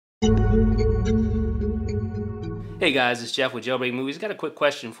Hey guys, it's Jeff with Jailbreak Movies. Got a quick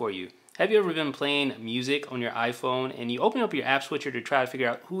question for you. Have you ever been playing music on your iPhone and you open up your app switcher to try to figure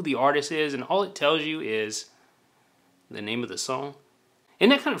out who the artist is and all it tells you is the name of the song? Isn't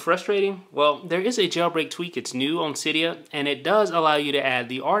that kind of frustrating? Well, there is a jailbreak tweak. It's new on Cydia and it does allow you to add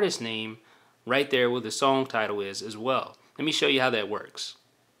the artist name right there where the song title is as well. Let me show you how that works.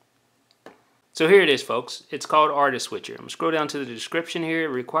 So here it is, folks. It's called Artist Switcher. I'm going to scroll down to the description here. It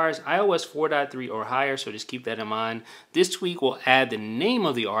requires iOS 4.3 or higher, so just keep that in mind. This tweak will add the name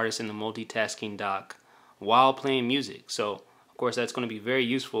of the artist in the multitasking dock while playing music. So, of course, that's going to be very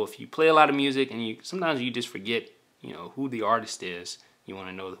useful if you play a lot of music and sometimes you just forget, who the artist is. You want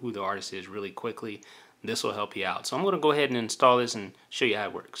to know who the artist is really quickly. This will help you out. So I'm going to go ahead and install this and show you how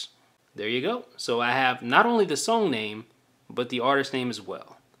it works. There you go. So I have not only the song name, but the artist name as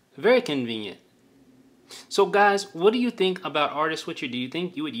well. Very convenient. So guys, what do you think about Artist Switcher? Do you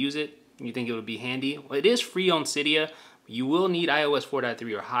think you would use it? You think it would be handy? Well, it is free on Cydia. You will need iOS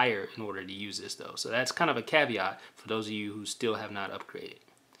 4.3 or higher in order to use this though. So that's kind of a caveat for those of you who still have not upgraded.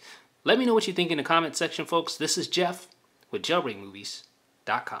 Let me know what you think in the comment section, folks. This is Jeff with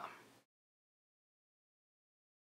jailbreakmovies.com.